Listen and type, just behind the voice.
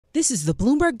This is the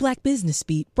Bloomberg Black Business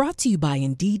Beat brought to you by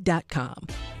Indeed.com.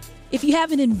 If you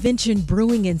have an invention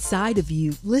brewing inside of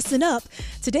you, listen up.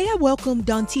 Today I welcome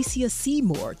Donteacia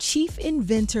Seymore, Chief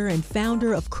Inventor and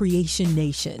founder of Creation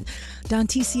Nation.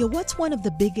 Donteacia, what's one of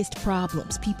the biggest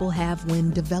problems people have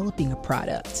when developing a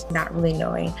product? Not really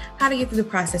knowing how to get through the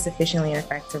process efficiently and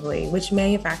effectively, which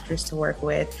manufacturers to work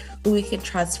with, who we could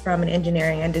trust from an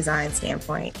engineering and design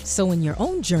standpoint. So in your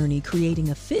own journey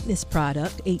creating a fitness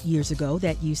product 8 years ago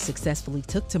that you successfully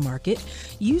took to market,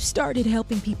 you started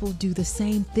helping people do the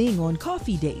same thing on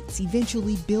coffee dates,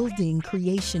 eventually building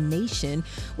Creation Nation,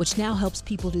 which now helps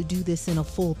people to do this in a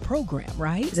full program,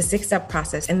 right? It's a 6-step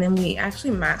process, and then we actually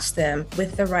match them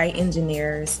with the right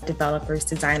engineers, developers,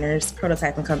 designers,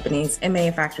 prototyping companies, and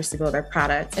manufacturers to build their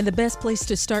products. And the best place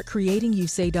to start creating, you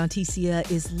say,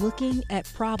 Donteacia, is looking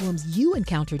at problems you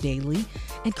encounter daily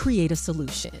and create a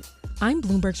solution. I'm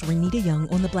Bloomberg's Renita Young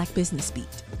on the Black Business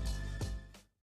Beat.